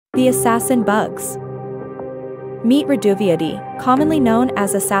The assassin bugs. Meet reduviidae, commonly known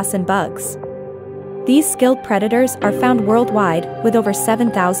as assassin bugs. These skilled predators are found worldwide, with over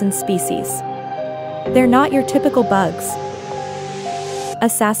 7,000 species. They're not your typical bugs.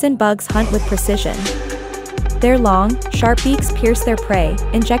 Assassin bugs hunt with precision. Their long, sharp beaks pierce their prey,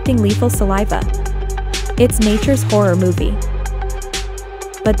 injecting lethal saliva. It's nature's horror movie.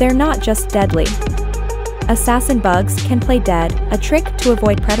 But they're not just deadly. Assassin bugs can play dead, a trick to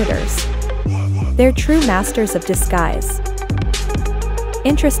avoid predators. They're true masters of disguise.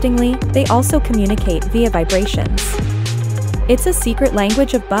 Interestingly, they also communicate via vibrations. It's a secret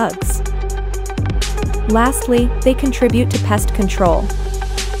language of bugs. Lastly, they contribute to pest control.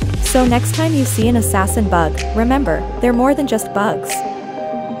 So next time you see an assassin bug, remember, they're more than just bugs.